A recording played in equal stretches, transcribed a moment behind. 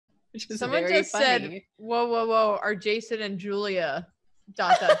which is Someone very just funny. said, "Whoa, whoa, whoa! Are Jason and Julia?" ...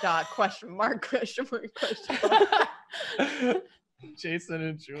 Question mark? Question mark? Question mark? Jason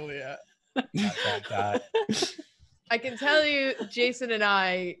and Julia. ... I can tell you, Jason and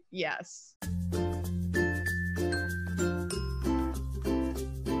I, yes.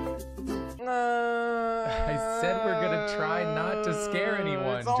 I said we're gonna try not to scare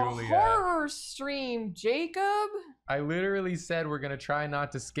anyone, it's Julia. a horror stream, Jacob. I literally said we're gonna try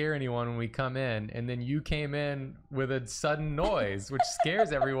not to scare anyone when we come in, and then you came in with a sudden noise, which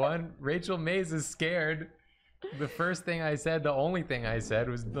scares everyone. Rachel Mays is scared. The first thing I said, the only thing I said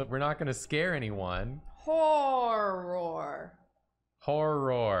was that we're not gonna scare anyone. Horror.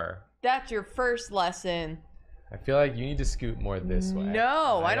 Horror. That's your first lesson. I feel like you need to scoot more this way.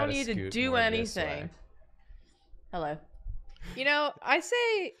 No, I don't gotta need to scoot do more this anything. way. Hello. You know, I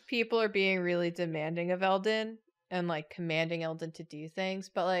say people are being really demanding of Elden and like commanding Elden to do things,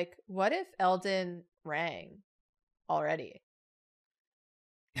 but like, what if Elden rang already?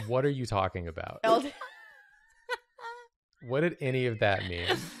 What are you talking about? Elden. What did any of that mean?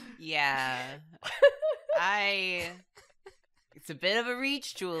 Yeah. It's a bit of a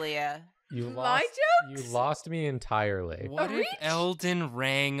reach, Julia. You My lost. jokes? You lost me entirely. What if reach? Elden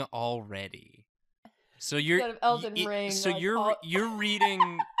rang already? So you're Instead of Elden Ring, So like, your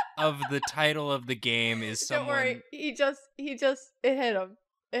reading of the title of the game is Don't someone. worry, he just it hit him.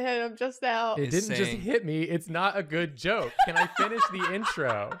 It hit him just now. It is didn't just saying- hit me. It's not a good joke. Can I finish the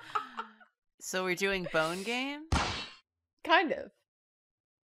intro? So we're doing Bone Game? Kind of.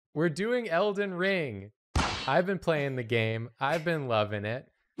 We're doing Elden Ring. I've been playing the game. I've been loving it.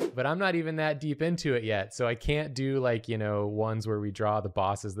 But I'm not even that deep into it yet. So I can't do like, you know, ones where we draw the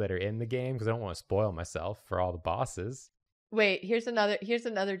bosses that are in the game because I don't want to spoil myself for all the bosses. Wait, here's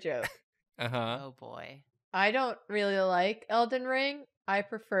another joke. Uh-huh. Oh boy. I don't really like Elden Ring. I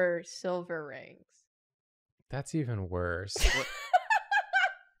prefer silver rings. That's even worse.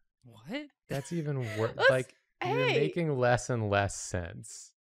 What? That's even worse. Let's- Like, you're hey. making less and less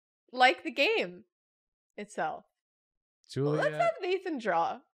sense. Like the game itself. Well, let's Julia, have Nathan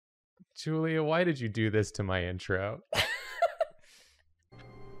draw. Julia, why did you do this to my intro?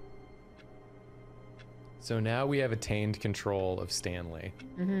 So now we have attained control of Stanley.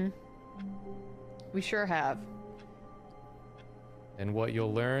 Mm-hmm. We sure have. And what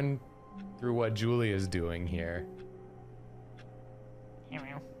you'll learn through what Julia's doing here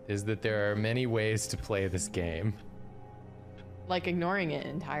is that there are many ways to play this game. Like ignoring it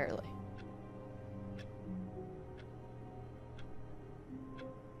entirely.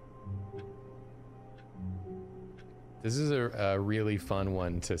 This is a really fun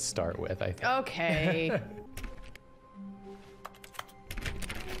one to start with, I think. Okay.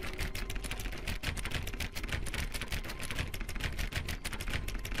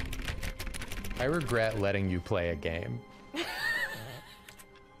 I regret letting you play a game.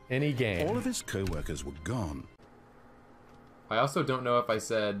 Any game. All of his co-workers were gone. I also don't know if I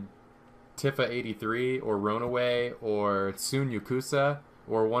said Tifa 83 or Runaway or Tsun Yakuza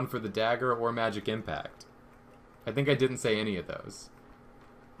or One for the Dagger or Magic Impact. I think I didn't say any of those.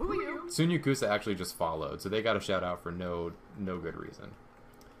 Who are you? Tsun Yakuza actually just followed, so they got a shout out for no good reason.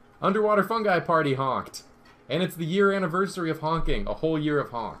 Underwater Fungi Party honked. And it's the year anniversary of honking. A whole year of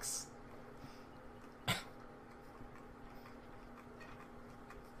honks.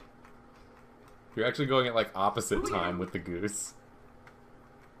 You're actually going at like opposite time with the goose.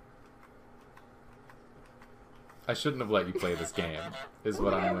 I shouldn't have let you play this game, is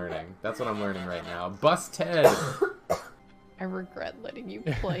what I'm learning. That's what I'm learning right now. Bust Ted! I regret letting you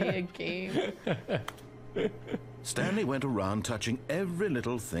play a game. Stanley went around touching every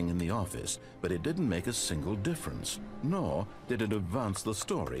little thing in the office, but it didn't make a single difference, nor did it advance the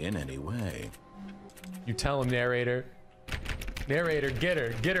story in any way. You tell him, narrator. Narrator, get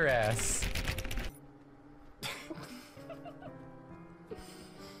her ass.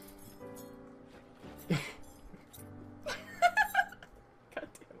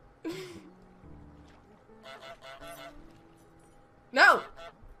 No!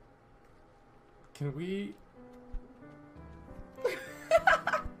 Can we...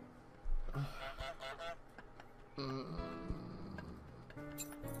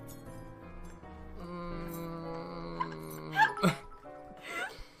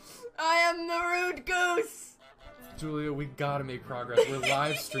 I am the rude goose! Julia, we gotta make progress. We're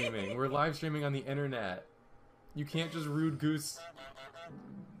live streaming. We're live streaming on the internet. You can't just rude goose,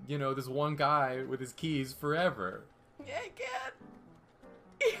 you know, this one guy with his keys forever. Yeah, I can't.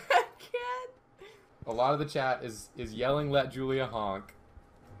 Yeah, I can't. A lot of the chat is yelling, let Julia honk.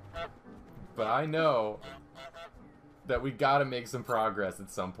 But I know that we gotta make some progress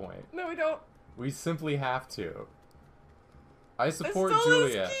at some point. No, we don't. We simply have to. I I support stole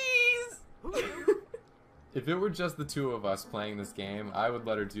his Julia. keys! If it were just the two of us playing this game, I would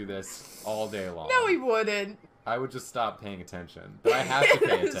let her do this all day long. No, he wouldn't. I would just stop paying attention. But I have to pay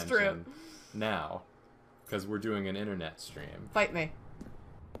That is attention true. now. Because we're doing an internet stream. Fight me.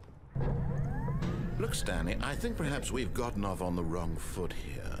 Look, Stanley, I think perhaps we've gotten off on the wrong foot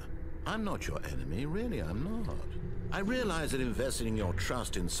here. I'm not your enemy, really, I'm not. I realize that investing your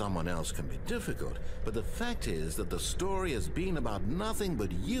trust in someone else can be difficult, but the fact is that the story has been about nothing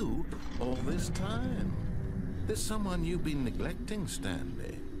but you all this time. There's someone you've been neglecting,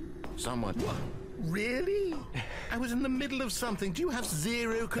 Stanley. Someone... What? Really? I was in the middle of something. Do you have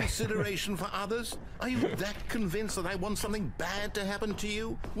zero consideration for others? Are you that convinced that I want something bad to happen to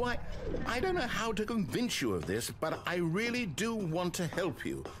you? Why, I don't know how to convince you of this, but I really do want to help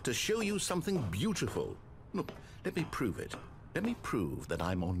you, to show you something beautiful. Look, let me prove it. Let me prove that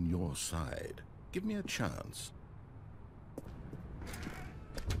I'm on your side. Give me a chance.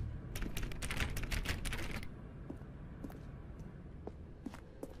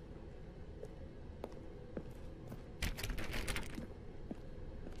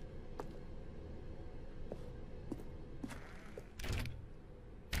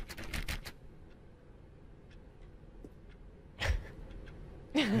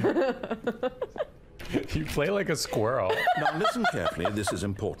 You play like a squirrel. Now listen carefully, this is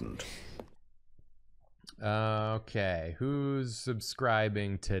important. Okay, who's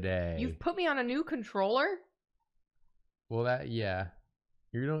subscribing today? You've put me on a new controller? Well, yeah.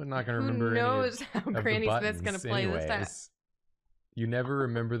 You're not going to Who remember knows any how of Granny the Smith's gonna buttons play this time? anyways. You never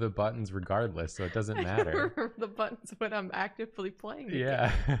remember the buttons regardless, so it doesn't I matter. remember the buttons when I'm actively playing the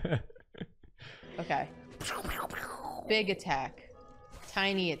Yeah. Okay. Big attack.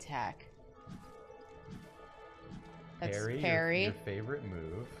 Tiny attack. That's parry. Your favorite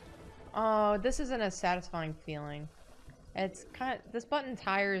move. Oh, this isn't a satisfying feeling. It's this button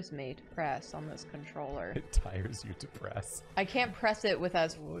tires me to press on this controller. It tires you to press. I can't press it with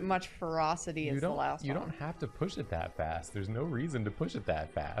as much ferocity as the last You one. don't have to push it that fast. There's no reason to push it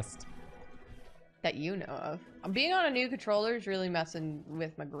that fast. That you know of. Being on a new controller is really messing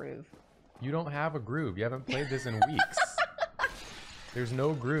with my groove. You don't have a groove. You haven't played this in weeks. There's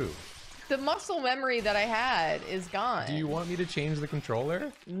no groove. The muscle memory that I had is gone. Do you want me to change the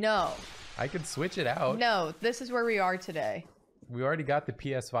controller? No. I could switch it out. No, this is where we are today. We already got the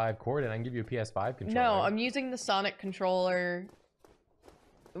PS5 cord, and I can give you a PS5 controller. No, I'm using the Sonic controller.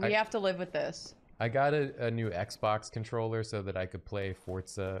 We have to live with this. I got a new Xbox controller so that I could play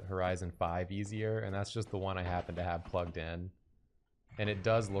Forza Horizon 5 easier, and that's just the one I happen to have plugged in. And it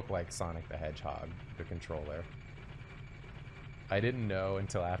does look like Sonic the Hedgehog, the controller. I didn't know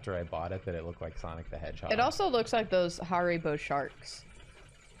until after I bought it that it looked like Sonic the Hedgehog. It also looks like those Haribo sharks.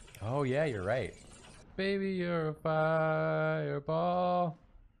 Oh yeah, you're right. Baby, you're a fireball.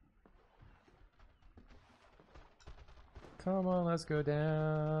 Come on, let's go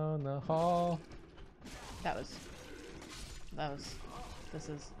down the hall. This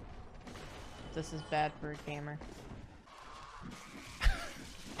is bad for a gamer.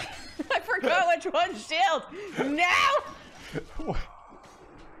 I forgot which one's shield. No!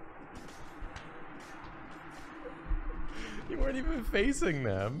 You weren't even facing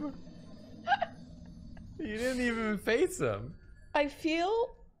them. You didn't even face them. I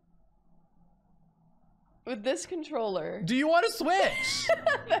feel with this controller Do you want to switch?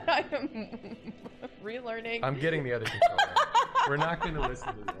 that I am relearning. I'm getting the other controller. We're not going to listen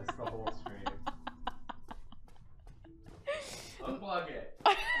to this the whole stream. Unplug it.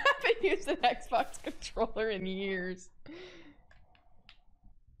 I haven't used an Xbox controller in years.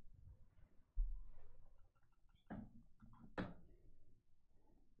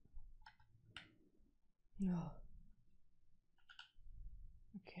 No.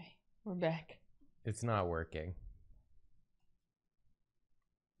 Okay, we're back. It's not working.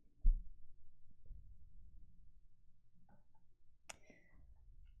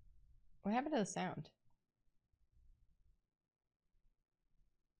 What happened to the sound?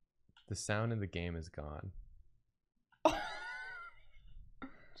 The sound in the game is gone.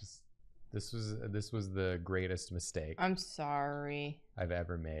 Just this was the greatest mistake I'm sorry. I've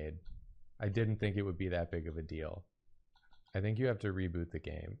ever made. I didn't think it would be that big of a deal. I think you have to reboot the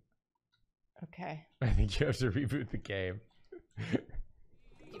game. Okay. I think you have to reboot the game.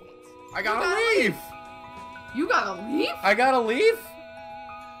 I got a leaf! You got a leaf? I got a leaf?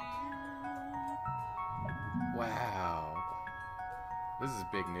 Wow. This is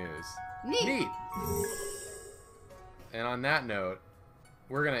big news. Neat. And on that note,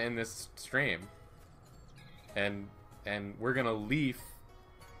 we're gonna end this stream. And and we're gonna leaf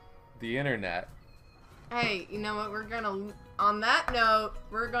the internet. Hey, you know what? On that note,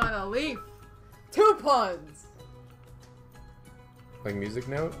 we're gonna leave 2 puns. Like music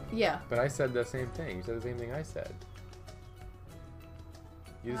note? Yeah. But I said the same thing. You said the same thing I said.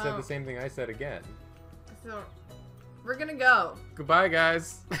 You said the same thing I said again. So, we're gonna go. Goodbye,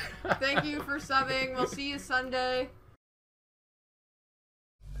 guys. Thank you for subbing. We'll see you Sunday.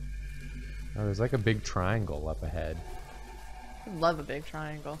 Oh, there's like a big triangle up ahead. I love a big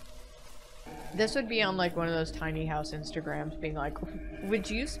triangle. This would be on like one of those tiny house Instagrams being like, would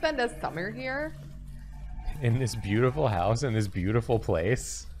you spend a summer here? In this beautiful house, in this beautiful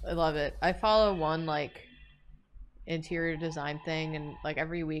place. I love it. I follow one like interior design thing, and like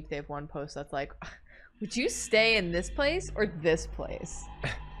every week they have one post that's like, would you stay in this place or this place?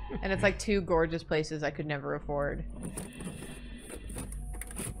 And it's like 2 gorgeous places I could never afford.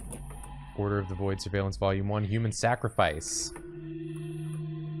 Order of the Void Surveillance Volume 1, Human Sacrifice.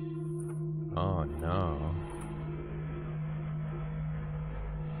 Oh no.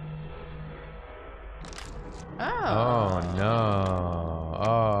 Oh no.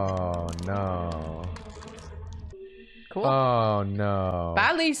 Oh no. Cool. Oh no.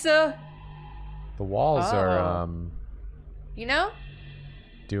 Bye, Lisa. The walls are You know?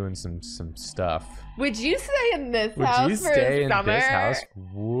 doing some stuff. Would you stay in this Would house you for stay in summer? this house?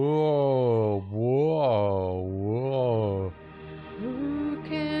 Whoa, whoa, whoa. Who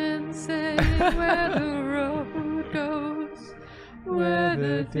can say where the road goes, where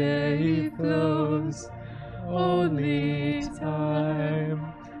the day flows? Only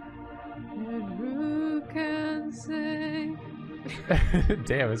time. And who can say?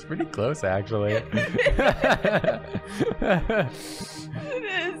 Damn, it's pretty close actually. It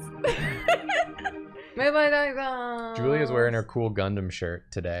is. Maybe I go. Julia's wearing her cool Gundam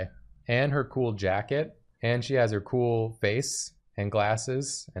shirt today, and her cool jacket, and she has her cool face and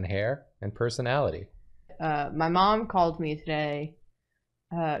glasses and hair and personality. My mom called me today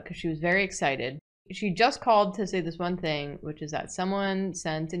because she was very excited. She just called to say this one thing, which is that someone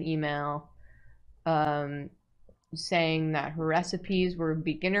sent an email saying that her recipes were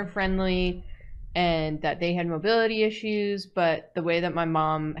beginner friendly and that they had mobility issues, but the way that my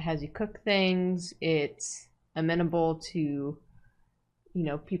mom has you cook things, it's amenable to, you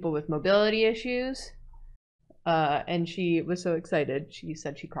know, people with mobility issues. And she was so excited, she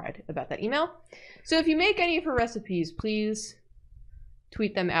said she cried about that email. So if you make any of her recipes, please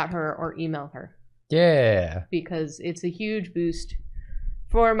tweet them at her or email her. Yeah. Because it's a huge boost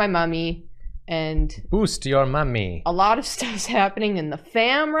for my mommy. And boost your mommy. A lot of stuff's happening in the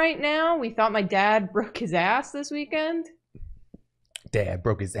fam right now. We thought my dad broke his ass this weekend. Dad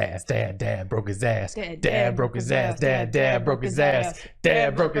broke his ass. Dad broke his ass. Dad broke his ass. Dad broke his ass.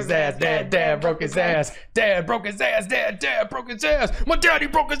 Dad broke his ass. Dad broke his ass. Dad broke his ass. Dad broke his ass. My daddy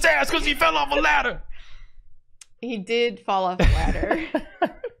broke his ass because he fell off a ladder. He did fall off a ladder.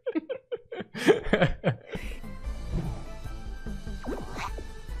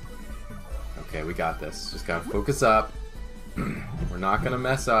 Okay, we got this. Just gotta focus up. We're not gonna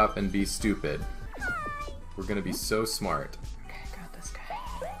mess up and be stupid. We're gonna be so smart. Okay, got this guy.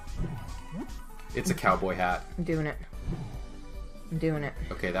 It's a cowboy hat. I'm doing it. I'm doing it.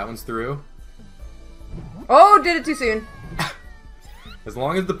 Okay, that one's through. Oh, did it too soon. As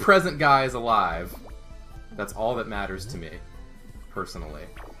long as the present guy is alive, that's all that matters to me, personally.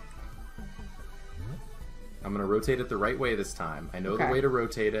 I'm gonna rotate it the right way this time. I know the way to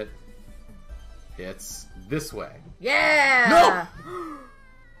rotate it. It's this way. Yeah! No!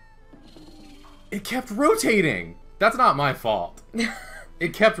 It kept rotating! That's not my fault.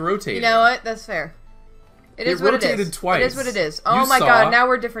 It kept rotating. You know what? That's fair. It is what it is. It rotated twice. It is what it is. Oh You my saw. god, now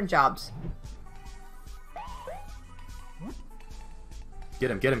we're different jobs.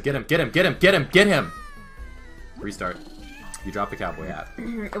 Get him, get him, get him, get him, get him, get him, get him! Restart. You dropped the cowboy hat.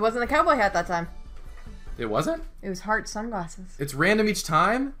 It wasn't a cowboy hat that time. It wasn't? It was heart sunglasses. It's random each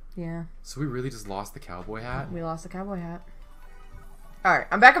time? Yeah. So we really just lost the cowboy hat? We lost the cowboy hat. Alright,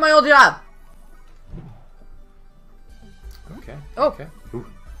 I'm back at my old job. Okay. Oh. Okay. Ooh.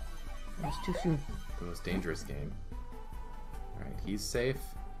 That was too soon. The most dangerous game. Alright, he's safe.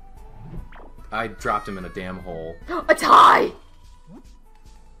 I dropped him in a damn hole. A tie!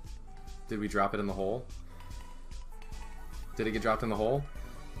 Did we drop it in the hole? Did it get dropped in the hole?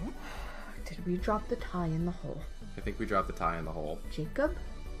 Did we drop the tie in the hole? I think we dropped the tie in the hole. Jacob?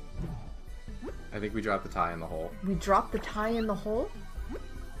 I think we dropped the tie in the hole. We dropped the tie in the hole?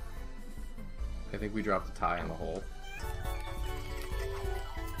 I think we dropped the tie in the hole.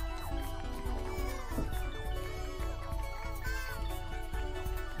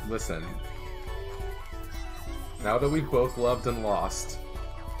 Listen. Now that we've both loved and lost,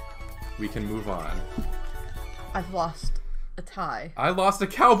 we can move on. I've lost a tie. I lost a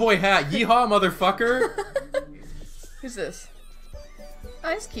cowboy hat. Yeehaw, motherfucker! Who's this? Oh,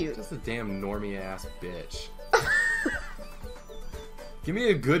 it's cute. Just a damn normie ass bitch. Give me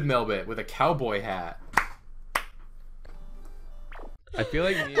a good melbit with a cowboy hat. I feel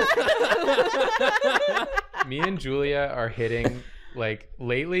like me and Julia are hitting, like,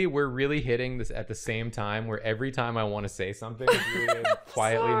 lately we're really hitting this at the same time where every time I want to say something, Julia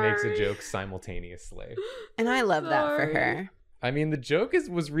quietly makes a joke simultaneously. And I love that for her. I mean, the joke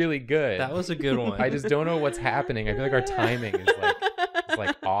was really good. That was a good one. I just don't know what's happening. I feel like our timing is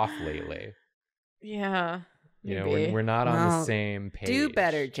like off lately. Yeah. You know, maybe. we're not on the Well, same page. Do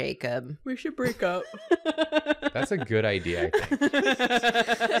better, Jacob. We should break up. That's a good idea, I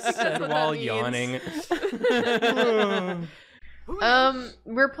think. Said while yawning.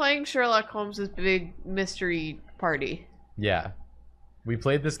 We're playing Sherlock Holmes' Big Mystery Party. Yeah. We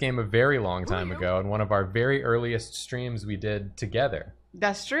played this game a very long time ago in one of our very earliest streams we did together.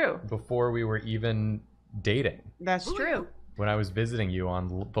 That's true. Before we were even dating. That's true. When I was visiting you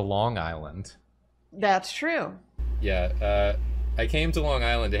on the Long Island. That's true. Yeah, I came to Long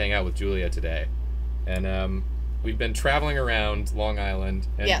Island to hang out with Julia today. And we've been traveling around Long Island.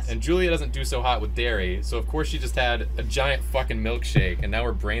 And, Yes. and Julia doesn't do so hot with dairy, so of course she just had a giant fucking milkshake, and now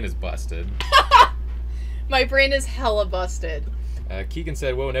her brain is busted. My brain is hella busted. Keegan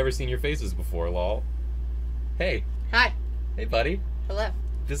said, whoa, never seen your faces before, lol. Hey. Hi. Hey, buddy. Hello.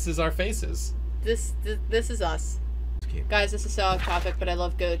 This is our faces. This is us. Guys, this is so off topic, but I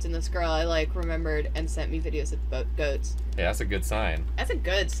love goats, and this girl I like remembered and sent me videos of goats. Yeah, that's a good sign. That's a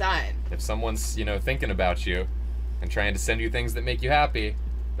good sign. If someone's, you know, thinking about you and trying to send you things that make you happy,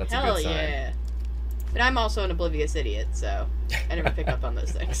 that's a Hell good sign. yeah. But I'm also an oblivious idiot, so I never pick up on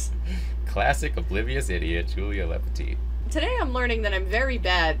those things. Classic oblivious idiot, Julia Lepetit. Today I'm learning that I'm very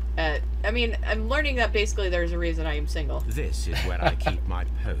bad at... I'm learning that basically there's a reason I am single. This is where I keep my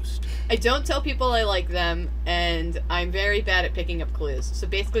post. I don't tell people I like them, and I'm very bad at picking up clues. So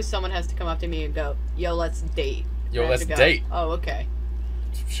basically someone has to come up to me and go, yo, let's date. Yo, I have let's to go, date. Oh, okay.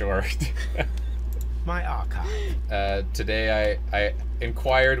 Sure. My archive. Today I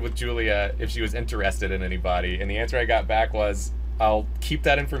inquired with Julia if she was interested in anybody, and the answer I got back was, I'll keep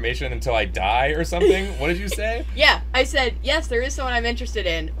that information until I die or something. What did you say? Yeah, I said, yes, there is someone I'm interested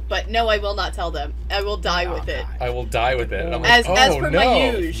in, but no, I will not tell them. I will die with it. I will die with it. And I'm like, As oh, per no.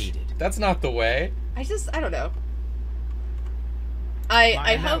 my usual. That's not the way. I don't know. I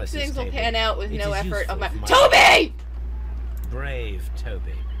hope analysis things will table. pan out with It no is effort of my... useful for Toby! Brave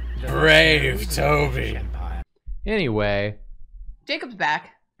Toby. The Brave British Toby. Empire. Anyway, Jacob's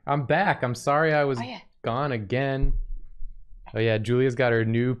back. I'm back. I'm sorry I was Oh, yeah. gone again. Oh yeah, Julia's got her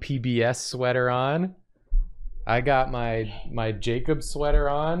new PBS sweater on. I got my Jacob sweater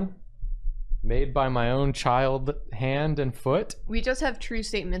on, made by my own child hand and foot. We just have true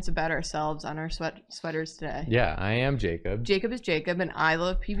statements about ourselves on our sweaters today. Yeah, I am Jacob. Jacob is Jacob, and I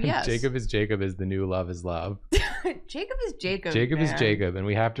love PBS. Jacob is the new love is love. Jacob is Jacob. Jacob is man. Jacob, and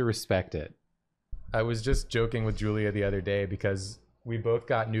we have to respect it. I was just joking with Julia the other day because we both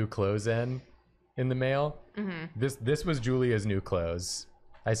got new clothes in the mail. Mm-hmm. This was Julia's new clothes.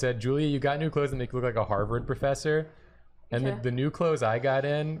 I said, Julia, you got new clothes that make you look like a Harvard professor. And Okay. the new clothes I got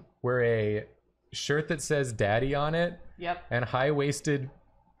in were a shirt that says daddy on it. Yep. And high-waisted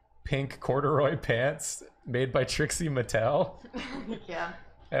pink corduroy pants made by Trixie Mattel. Yeah.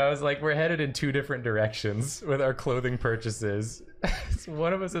 And I was like, we're headed in two different directions with our clothing purchases.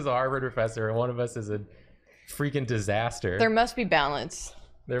 One of us is a Harvard professor and one of us is a freaking disaster. There must be balance.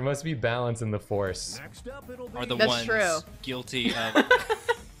 There must be balance in the force. Next up, it'll be Are the That's ones true. guilty of...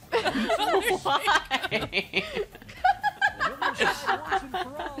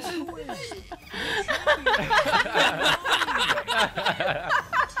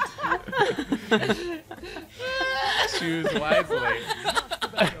 Choose wisely.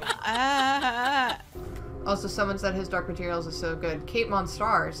 Also, someone said his Dark Materials is so good. Kate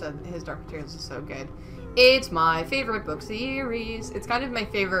Monstar said his Dark Materials is so good. It's my favorite book series. It's kind of my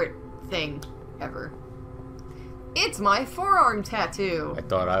favorite thing ever. It's my forearm tattoo. I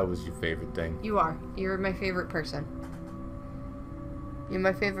thought I was your favorite thing. You are. You're my favorite person. You're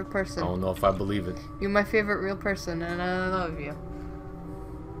my favorite I person. don't know if I believe it. You're my favorite real person, and I love you.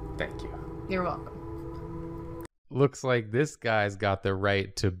 Thank you. You're welcome. Looks like this guy's got the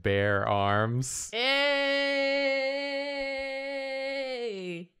right to bear arms. Hey!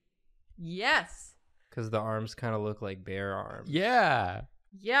 Yes! Because the arms kind of look like bear arms. Yeah.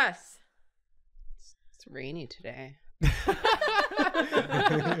 Yes! It's rainy today.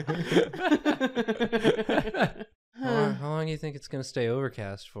 How long do you think it's gonna stay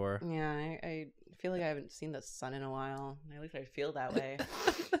overcast for? Yeah, I feel like I haven't seen the sun in a while. At least I feel that way.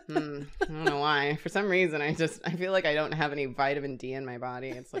 I don't know why. For some reason, I feel like I don't have any vitamin D in my body.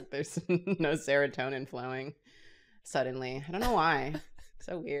 It's like there's no serotonin flowing suddenly. I don't know why.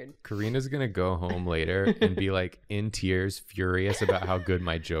 So weird. Karina's gonna go home later and be like in tears, furious about how good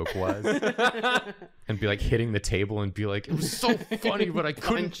my joke was, and be like hitting the table and be like, "It was so funny, but I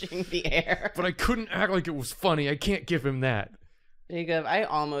couldn't Punching the air. But I couldn't act like it was funny. I can't give him that." Jacob, I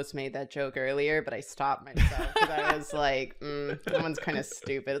almost made that joke earlier, but I stopped myself because I was like, that one's kind of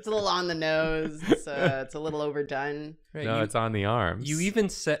stupid. It's a little on the nose. It's a little overdone. Right, No, it's on the arms. You even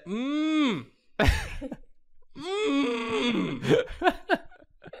said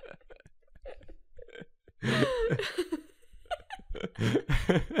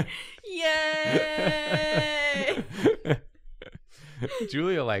Yay!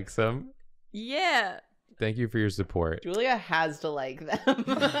 Julia likes them. Yeah. Thank you for your support. Julia has to like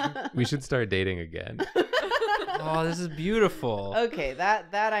them. We should start dating again. Oh, this is beautiful. Okay, that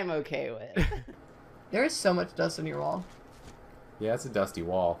I'm okay with. There is so much dust on your wall. Yeah, it's a dusty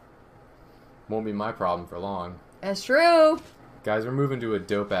wall. Won't be my problem for long. That's true. Guys, we're moving to a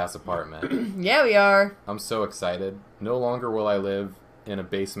dope-ass apartment. Yeah, we are. I'm so excited. No longer will I live in a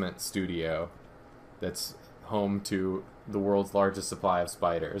basement studio that's home to the world's largest supply of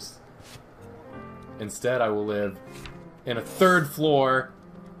spiders. Instead, I will live in a 3rd floor,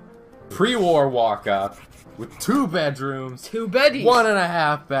 pre-war walk-up with 2 bedrooms, 2 beddies.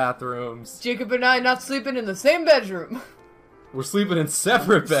 1.5 bathrooms. Jacob and I not sleeping in the same bedroom. We're sleeping in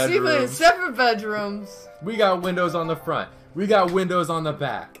separate bedrooms. Sleeping in separate bedrooms. We got windows on the front. We got windows on the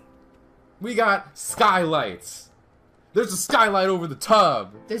back. We got skylights. There's a skylight over the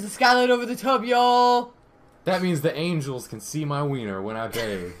tub. There's a skylight over the tub, y'all. That means the angels can see my wiener when I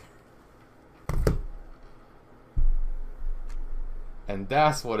bathe. And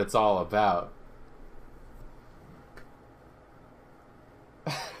that's what it's all about.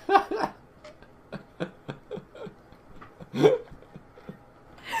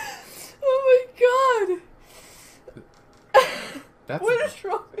 Oh my god. That's, What is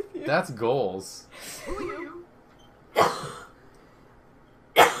wrong with you? that's goals.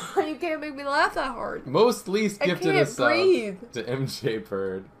 You can't make me laugh that hard. Most least I gifted a can't sub breathe. to MJ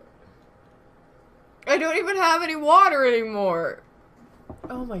Bird. I don't even have any water anymore.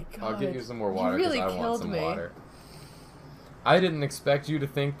 Oh my god. I'll get you some more water because really I want killed some me. water. I didn't expect you to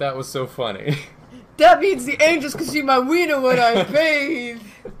think that was so funny. That means the angels can see my wiener when I bathe.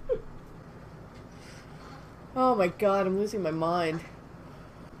 Oh my god, I'm losing my mind.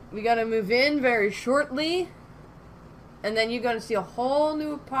 We gotta move in very shortly. And then you're gonna see a whole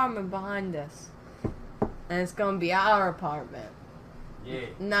new apartment behind us. And it's gonna be our apartment. Yeah.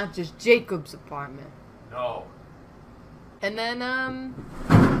 Not just Jacob's apartment. No. And then,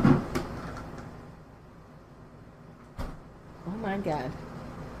 oh my god.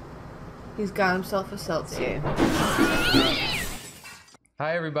 He's got himself a seltzer.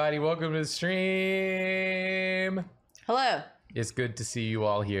 Hi everybody, welcome to the stream. Hello. It's good to see you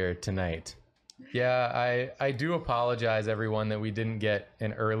all here tonight. Yeah, I do apologize everyone that we didn't get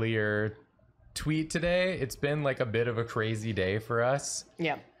an earlier tweet today. It's been like a bit of a crazy day for us.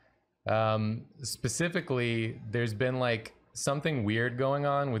 Yeah. Specifically, there's been like something weird going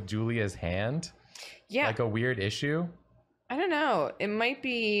on with Julia's hand. Yeah. Like a weird issue. I don't know. It might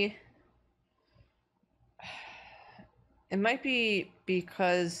be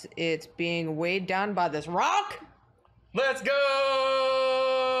because it's being weighed down by this rock. Let's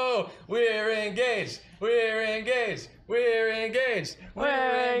go! We're engaged! We're engaged! We're engaged!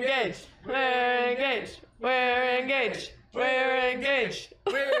 We're engaged. We're engaged. We're engaged. We're engaged.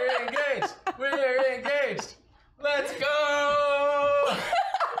 We're engaged! We're engaged! Let's go!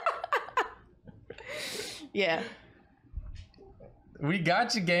 Yeah. We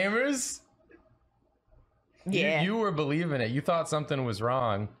got you, gamers. Yeah. You were believing it. You thought something was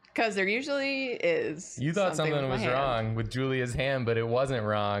wrong. Because there usually is. You thought something with my was hand. wrong with Julia's hand, but it wasn't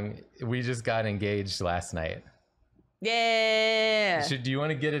wrong. We just got engaged last night. Yeah. Do you want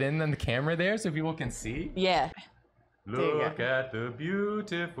to get it in on the camera there so people can see? Yeah. you Look go. at the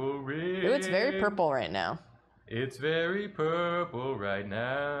beautiful ring. Ooh, it's very purple right now. It's very purple right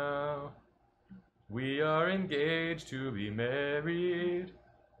now. We are engaged to be married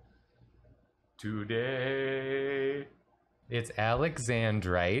today. It's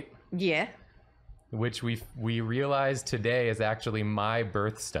Alexandrite, Yeah. which we realized today is actually my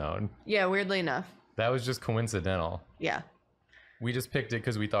birthstone. Yeah, weirdly enough. That was just coincidental. Yeah. We just picked it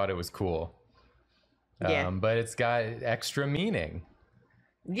because we thought it was cool. Yeah. But it's got extra meaning.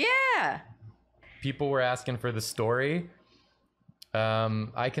 Yeah. people were asking for the story.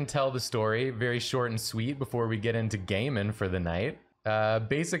 I can tell the story very short and sweet before we get into gaming for the night.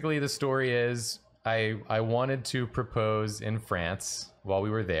 Basically, the story is I wanted to propose in France while we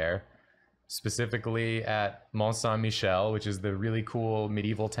were there, specifically at Mont Saint-Michel, which is the really cool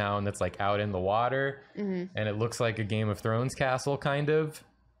medieval town that's like out in the water, and it looks like a Game of Thrones castle kind of,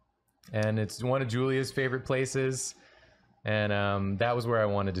 and it's one of Julia's favorite places, and that was where I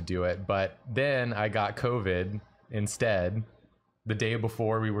wanted to do it. But then I got COVID instead the day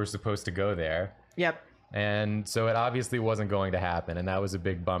before we were supposed to go there. Yep. And so it obviously wasn't going to happen, and that was a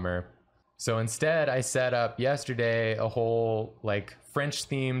big bummer. So instead, I set up yesterday a whole like French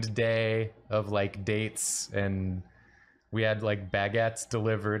themed day of like dates, and we had like baguettes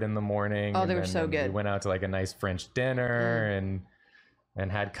delivered in the morning. Oh, they were and so good. We went out to like a nice French dinner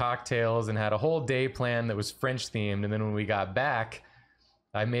and had cocktails and had a whole day plan that was French themed. And then when we got back,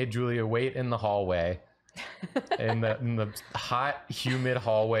 I made Julia wait in the hallway. in the hot, humid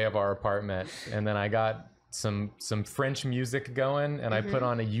hallway of our apartment, and then I got some French music going, and I put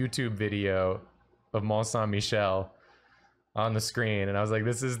on a YouTube video of Mont Saint-Michel on the screen, and I was like,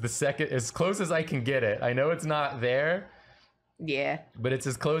 this is the second, as close as I can get it. I know it's not there, but it's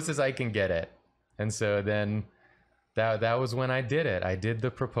as close as I can get it. And so then that was when I did it. I did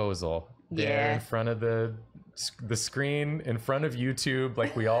the proposal there in front of the screen, in front of YouTube,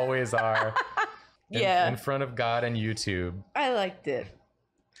 like we always are. In front of God and YouTube. I liked it.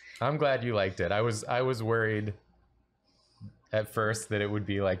 I'm glad you liked it. I was worried at first that it would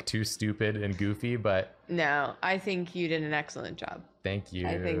be like too stupid and goofy, but no, I think you did an excellent job. Thank you.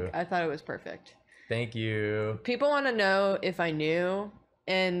 I thought it was perfect. Thank you. People want to know if I knew,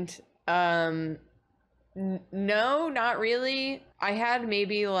 and no, not really. I had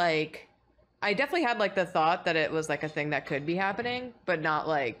maybe like, I definitely had like the thought that it was like a thing that could be happening, but not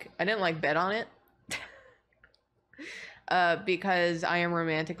like, I didn't like bet on it. Because I am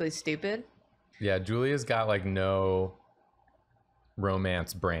romantically stupid. Yeah, Julia's got like no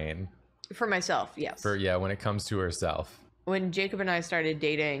romance brain. For myself, yes. When it comes to herself. When Jacob and I started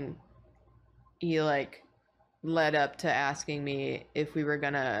dating, he like led up to asking me if we were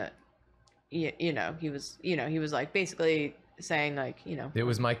gonna, he was like basically saying like, It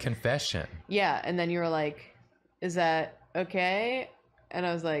was my confession. Yeah, and then you were like, is that okay? And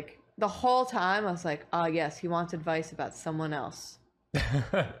I was like, the whole time I was like, oh yes, he wants advice about someone else.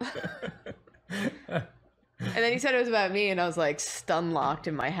 And then he said it was about me, and I was like stun locked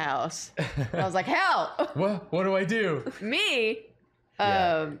in my house. And I was like, hell! What do I do? Me?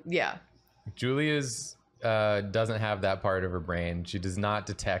 Yeah. Julia's doesn't have that part of her brain. She does not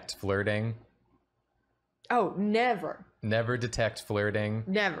detect flirting. Oh, never. Never detect flirting.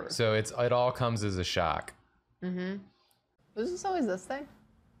 Never. So it all comes as a shock. Was this always this thing?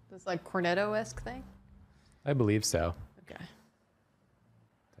 This like cornetto-esque thing? I believe so. Okay.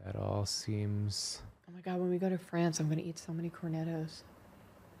 That all seems... Oh my god, when we go to France, I'm gonna eat so many cornettos.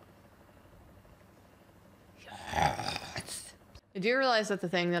 Yes. Did you realize that the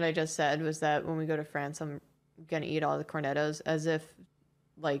thing that I just said was that when we go to France, I'm gonna eat all the cornettos, as if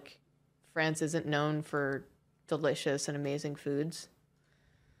like France isn't known for delicious and amazing foods?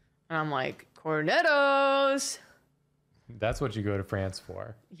 And I'm like, cornettos! That's what you go to France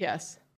for. Yes.